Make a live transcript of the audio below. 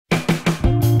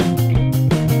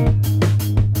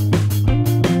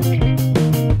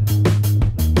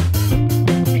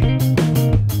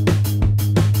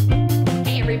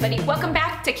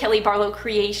Kelly Barlow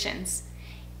Creations.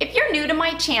 If you're new to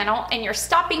my channel and you're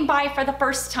stopping by for the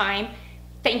first time,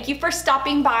 thank you for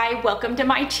stopping by. Welcome to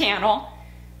my channel.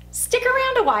 Stick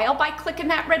around a while by clicking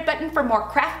that red button for more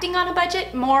crafting on a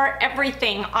budget, more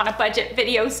everything on a budget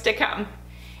videos to come.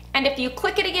 And if you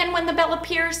click it again when the bell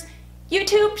appears,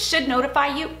 YouTube should notify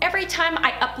you every time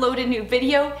I upload a new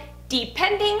video,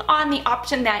 depending on the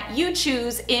option that you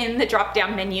choose in the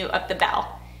drop-down menu of the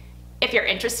bell. If you're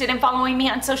interested in following me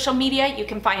on social media, you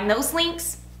can find those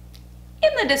links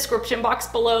in the description box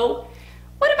below.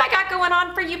 What have I got going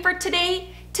on for you for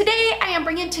today? Today I am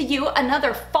bringing to you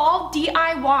another fall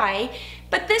DIY,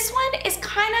 but this one is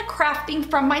kind of crafting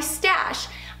from my stash.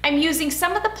 I'm using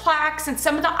some of the plaques and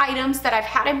some of the items that I've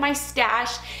had in my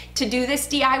stash to do this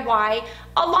DIY,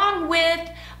 along with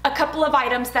a couple of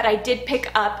items that I did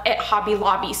pick up at Hobby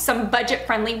Lobby, some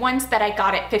budget-friendly ones that I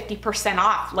got at 50%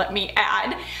 off, let me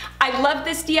add. I love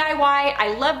this DIY.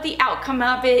 I love the outcome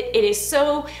of it. It is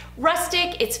so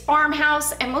rustic, it's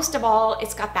farmhouse, and most of all,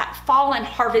 it's got that fall and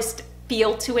harvest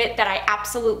feel to it that I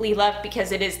absolutely love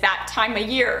because it is that time of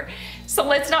year. So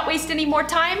let's not waste any more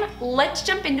time. Let's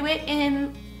jump into it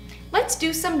and let's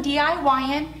do some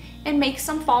DIYing and make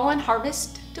some fall and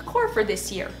harvest decor for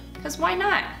this year, because why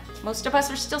not? Most of us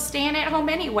are still staying at home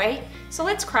anyway, so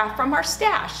let's craft from our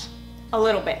stash a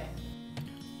little bit.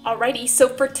 Alrighty, so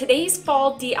for today's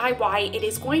fall DIY, it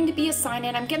is going to be a sign,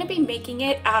 and I'm going to be making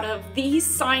it out of these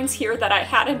signs here that I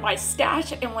had in my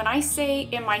stash. And when I say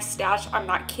in my stash, I'm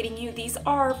not kidding you, these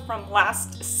are from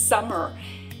last summer.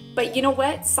 But you know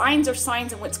what? Signs are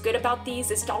signs, and what's good about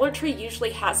these is Dollar Tree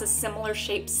usually has a similar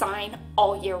shaped sign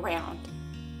all year round.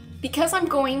 Because I'm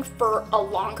going for a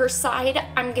longer side,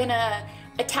 I'm gonna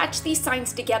attach these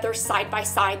signs together side by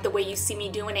side the way you see me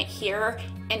doing it here.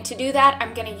 And to do that,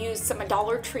 I'm gonna use some of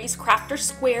Dollar Tree's Crafter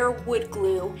Square wood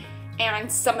glue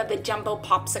and some of the jumbo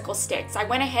popsicle sticks. I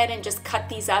went ahead and just cut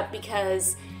these up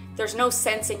because there's no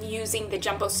sense in using the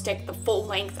jumbo stick the full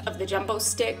length of the jumbo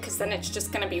stick, because then it's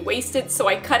just gonna be wasted. So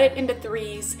I cut it into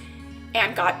threes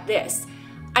and got this.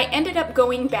 I ended up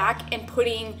going back and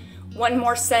putting one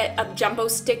more set of jumbo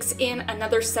sticks in,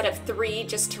 another set of three,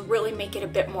 just to really make it a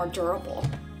bit more durable.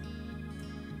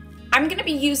 I'm gonna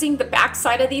be using the back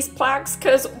side of these plaques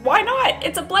because why not?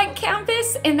 It's a blank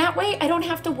canvas, and that way I don't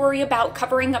have to worry about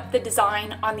covering up the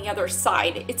design on the other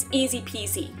side. It's easy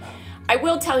peasy. I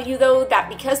will tell you though that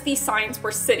because these signs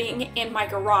were sitting in my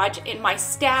garage in my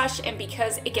stash, and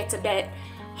because it gets a bit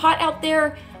hot out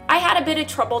there, I had a bit of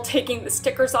trouble taking the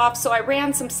stickers off, so I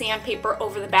ran some sandpaper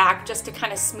over the back just to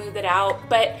kind of smooth it out.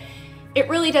 But it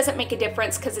really doesn't make a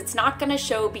difference because it's not going to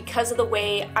show because of the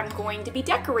way I'm going to be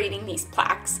decorating these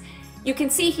plaques. You can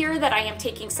see here that I am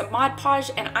taking some Mod Podge,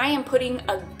 and I am putting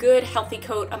a good healthy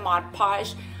coat of Mod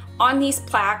Podge on these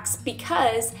plaques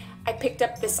because I picked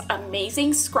up this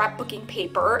amazing scrapbooking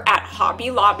paper at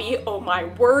Hobby Lobby. Oh my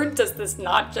word, does this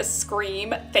not just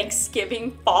scream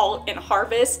Thanksgiving, fall, and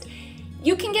harvest?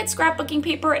 You can get scrapbooking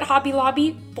paper at Hobby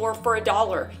Lobby for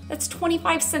 $1. That's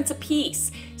 25 cents a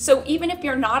piece. So even if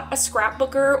you're not a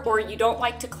scrapbooker or you don't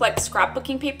like to collect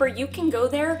scrapbooking paper, you can go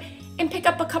there and pick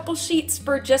up a couple sheets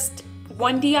for just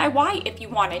one DIY if you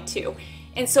wanted to.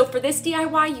 And so for this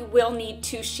DIY, you will need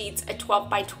 2 sheets of 12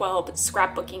 by 12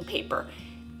 scrapbooking paper.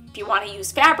 If you want to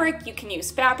use fabric, you can use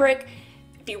fabric.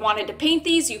 If you wanted to paint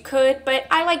these, you could, but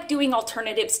I like doing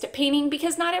alternatives to painting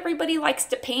because not everybody likes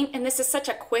to paint, and this is such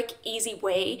a quick, easy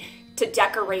way to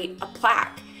decorate a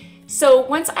plaque. So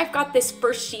once I've got this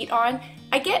first sheet on,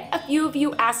 I get a few of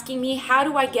you asking me, how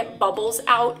do I get bubbles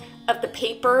out of the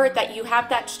paper, that you have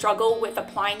that struggle with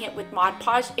applying it with Mod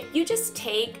Podge. If you just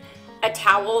take a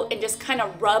towel and just kind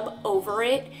of rub over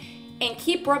it and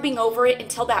keep rubbing over it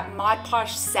until that Mod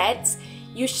Podge sets,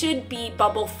 you should be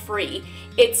bubble free.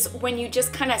 It's when you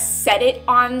just kind of set it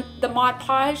on the Mod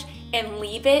Podge and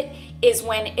leave it is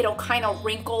when it'll kind of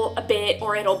wrinkle a bit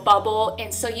or it'll bubble.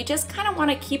 And so you just kind of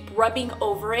want to keep rubbing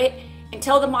over it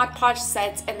until the Mod Podge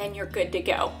sets, and then you're good to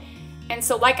go. And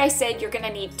so like I said, you're gonna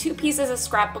need 2 pieces of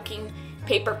scrapbooking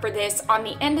paper for this. On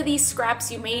the end of these scraps,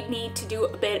 you may need to do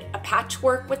a bit of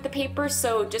patchwork with the paper,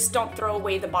 so just don't throw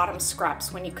away the bottom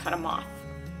scraps when you cut them off.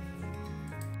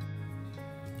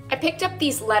 I picked up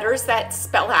these letters that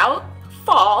spell out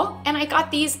fall, and I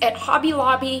got these at Hobby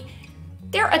Lobby.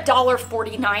 They're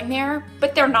 $1.49 there,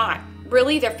 but they're not.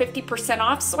 Really, they're 50%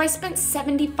 off, so I spent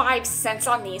 75 cents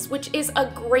on these, which is a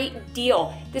great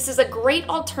deal. This is a great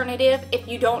alternative if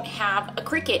you don't have a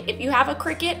Cricut. If you have a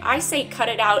Cricut, I say cut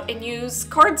it out and use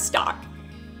cardstock.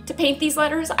 To paint these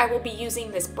letters, I will be using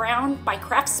this brown by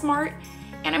Craftsmart,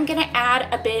 and I'm gonna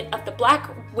add a bit of the black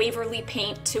Waverly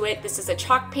paint to it. This is a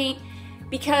chalk paint,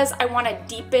 because I want to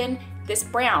deepen this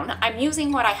brown. I'm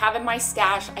using what I have in my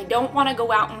stash. I don't want to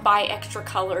go out and buy extra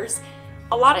colors.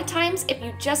 A lot of times if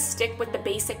you just stick with the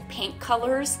basic paint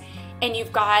colors and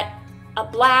you've got a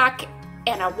black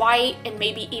and a white and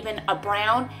maybe even a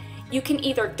brown, you can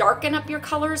either darken up your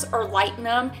colors or lighten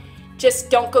them. Just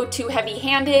don't go too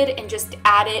heavy-handed and just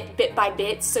add it bit by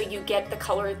bit so you get the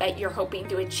color that you're hoping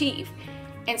to achieve.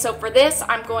 And so for this,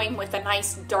 I'm going with a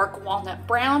nice dark walnut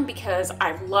brown because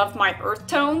I love my earth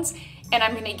tones, and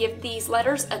I'm gonna give these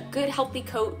letters a good healthy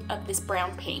coat of this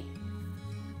brown paint.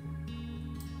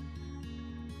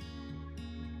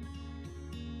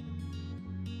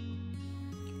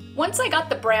 Once I got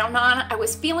the brown on, I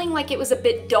was feeling like it was a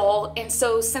bit dull, and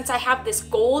so since I have this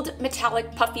gold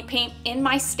metallic puffy paint in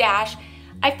my stash,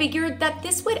 I figured that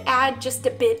this would add just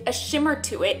a bit of shimmer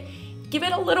to it, give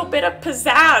it a little bit of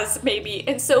pizzazz maybe.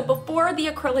 And so before the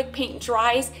acrylic paint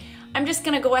dries, I'm just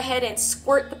gonna go ahead and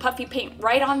squirt the puffy paint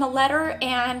right on the letter,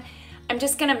 and I'm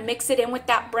just gonna mix it in with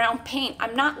that brown paint.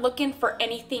 I'm not looking for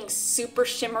anything super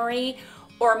shimmery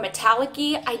or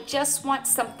metallic-y. I just want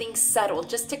something subtle,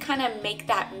 just to kind of make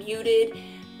that muted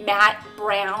matte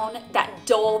brown, that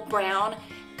dull brown,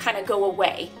 kind of go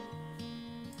away.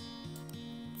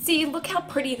 See, look how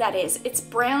pretty that is. It's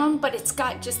brown, but it's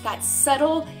got just that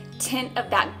subtle tint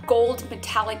of that gold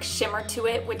metallic shimmer to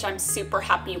it, which I'm super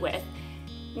happy with.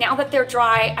 Now that they're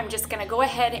dry, I'm just gonna go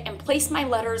ahead and place my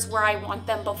letters where I want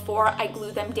them before I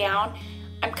glue them down.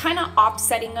 I'm kind of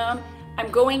offsetting them. I'm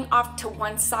going off to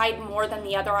one side more than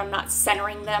the other. I'm not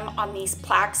centering them on these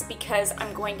plaques because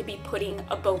I'm going to be putting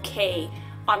a bouquet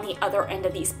on the other end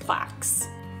of these plaques.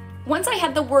 Once I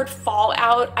had the word fall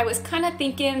out, I was kind of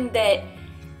thinking that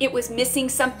it was missing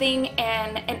something,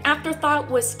 and an afterthought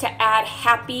was to add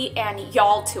happy and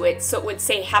y'all to it, so it would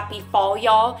say happy fall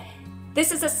y'all.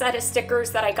 This is a set of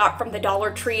stickers that I got from the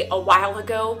Dollar Tree a while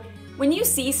ago. When you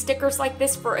see stickers like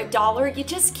this for $1, you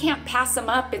just can't pass them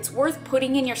up. It's worth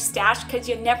putting in your stash because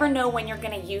you never know when you're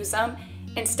gonna use them.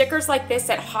 And stickers like this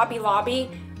at Hobby Lobby,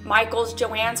 Michael's,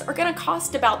 Joann's are gonna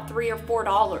cost about $3 or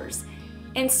 $4.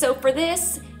 And so for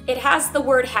this, it has the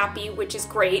word happy, which is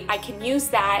great. I can use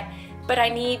that, but I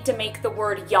need to make the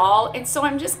word y'all. And so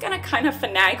I'm just gonna kind of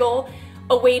finagle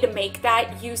a way to make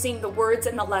that using the words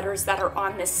and the letters that are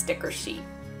on this sticker sheet.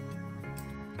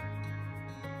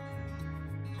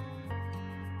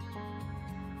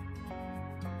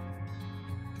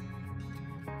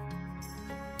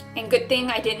 And good thing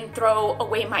I didn't throw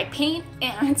away my paint,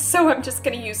 and so I'm just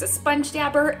gonna use a sponge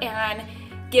dabber and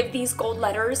give these gold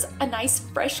letters a nice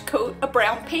fresh coat of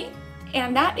brown paint.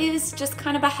 And that is just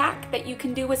kind of a hack that you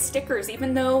can do with stickers.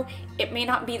 Even though it may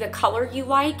not be the color you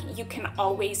like, you can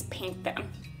always paint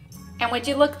them. And would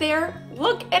you look there?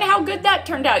 Look at how good that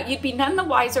turned out. You'd be none the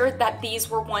wiser that these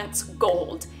were once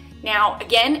gold. Now,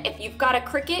 again, if you've got a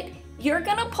Cricut, you're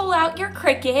gonna pull out your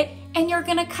Cricut and you're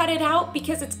gonna cut it out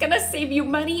because it's gonna save you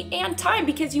money and time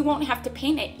because you won't have to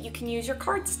paint it. You can use your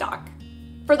cardstock.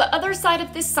 For the other side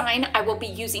of this sign, I will be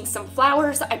using some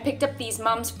flowers. I picked up these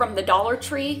mums from the Dollar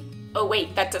Tree. Oh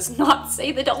wait, that does not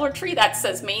say the Dollar Tree, that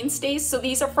says Mainstays, so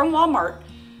these are from Walmart.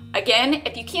 Again,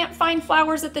 if you can't find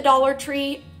flowers at the Dollar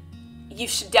Tree, you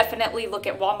should definitely look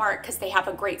at Walmart because they have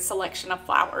a great selection of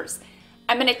flowers.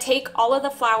 I'm gonna take all of the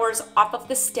flowers off of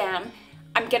the stem.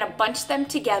 I'm gonna bunch them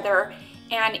together,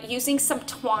 and using some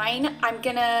twine, I'm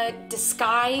gonna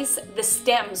disguise the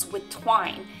stems with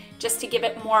twine just to give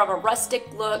it more of a rustic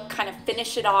look, kind of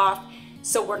finish it off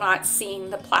so we're not seeing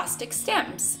the plastic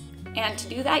stems. And to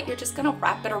do that, you're just gonna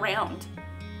wrap it around.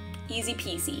 Easy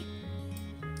peasy.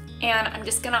 And I'm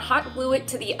just gonna hot glue it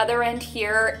to the other end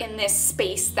here in this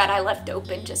space that I left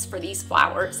open just for these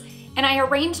flowers. And I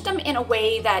arranged them in a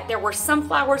way that there were some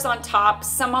flowers on top,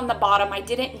 some on the bottom. I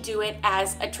didn't do it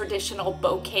as a traditional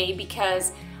bouquet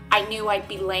because I knew I'd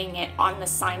be laying it on the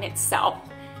sign itself.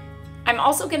 I'm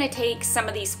also gonna take some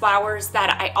of these flowers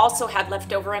that I also had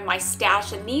left over in my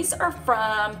stash, and these are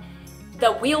from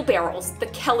the wheelbarrows, the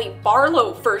Kelly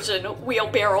Barlow version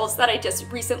wheelbarrows that I just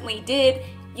recently did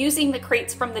using the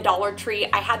crates from the Dollar Tree.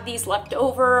 I had these left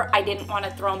over. I didn't want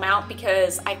to throw them out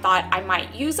because I thought I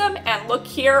might use them, and look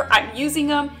here, I'm using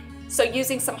them. So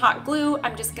using some hot glue,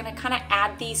 I'm just gonna kind of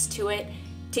add these to it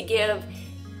to give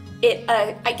it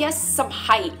I guess some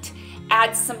height,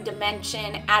 add some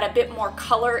dimension, add a bit more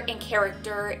color and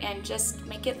character, and just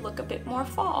make it look a bit more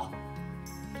fall.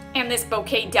 And this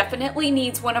bouquet definitely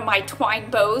needs one of my twine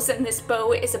bows, and this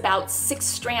bow is about 6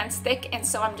 strands thick, and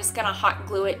so I'm just gonna hot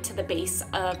glue it to the base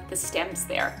of the stems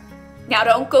there. Now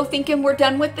don't go thinking we're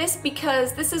done with this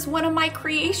because this is one of my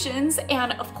creations,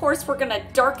 and of course we're gonna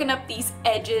darken up these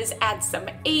edges, add some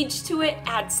age to it,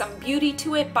 add some beauty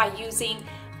to it by using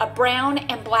a brown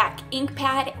and black ink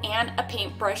pad and a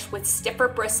paintbrush with stiffer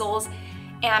bristles.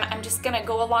 And I'm just gonna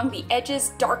go along the edges,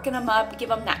 darken them up, give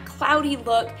them that cloudy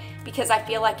look, because I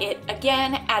feel like it,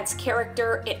 again, adds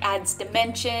character, it adds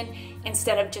dimension,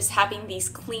 instead of just having these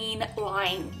clean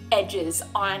line edges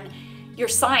on your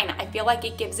sign. I feel like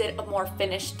it gives it a more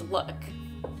finished look.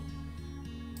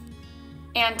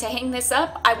 And to hang this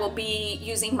up, I will be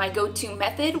using my go-to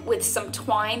method with some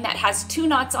twine that has 2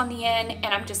 knots on the end, and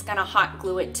I'm just gonna hot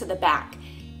glue it to the back.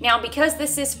 Now, because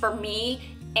this is for me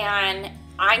and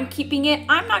I'm keeping it,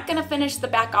 I'm not gonna finish the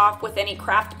back off with any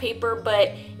craft paper,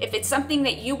 but if it's something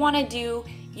that you wanna do,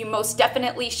 you most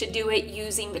definitely should do it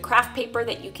using the craft paper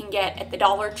that you can get at the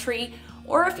Dollar Tree,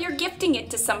 or if you're gifting it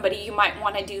to somebody, you might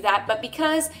wanna do that. But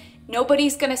because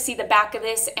nobody's gonna see the back of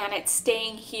this and it's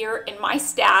staying here in my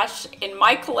stash, in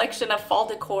my collection of fall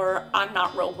decor, I'm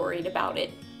not real worried about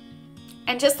it.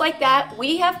 And just like that,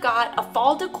 we have got a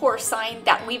fall decor sign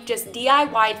that we've just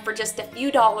DIY'd for just a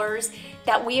few dollars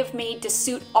that we have made to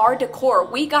suit our decor.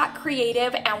 We got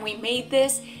creative and we made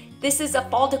this. This is a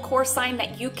fall decor sign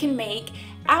that you can make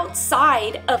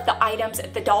outside of the items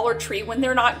at the Dollar Tree when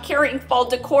they're not carrying fall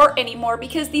decor anymore,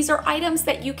 because these are items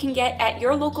that you can get at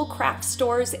your local craft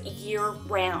stores year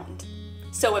round.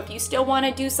 So if you still want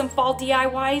to do some fall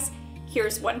DIYs,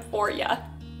 here's one for you.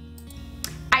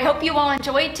 I hope you all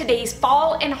enjoyed today's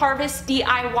fall and harvest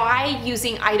DIY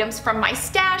using items from my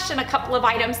stash and a couple of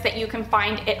items that you can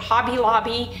find at Hobby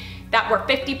Lobby that were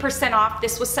 50% off.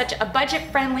 This was such a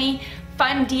budget-friendly,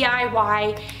 fun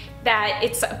DIY that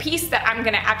it's a piece that I'm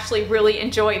gonna actually really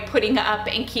enjoy putting up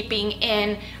and keeping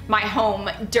in my home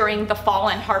during the fall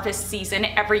and harvest season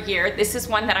every year. This is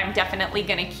one that I'm definitely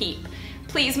gonna keep.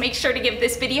 Please make sure to give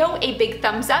this video a big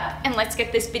thumbs up, and let's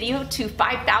get this video to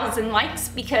 5,000 likes,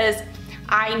 because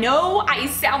I know I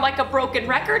sound like a broken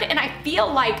record and I feel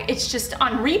like it's just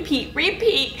on repeat,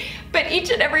 but each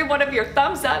and every one of your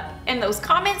thumbs up and those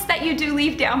comments that you do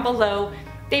leave down below,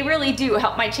 they really do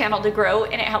help my channel to grow,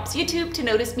 and it helps YouTube to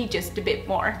notice me just a bit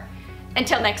more.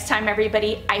 Until next time,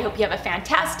 everybody, I hope you have a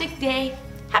fantastic day.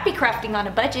 Happy crafting on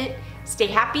a budget. Stay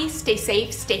happy, stay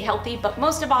safe, stay healthy, but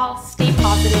most of all, stay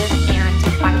positive,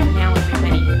 and bye for now.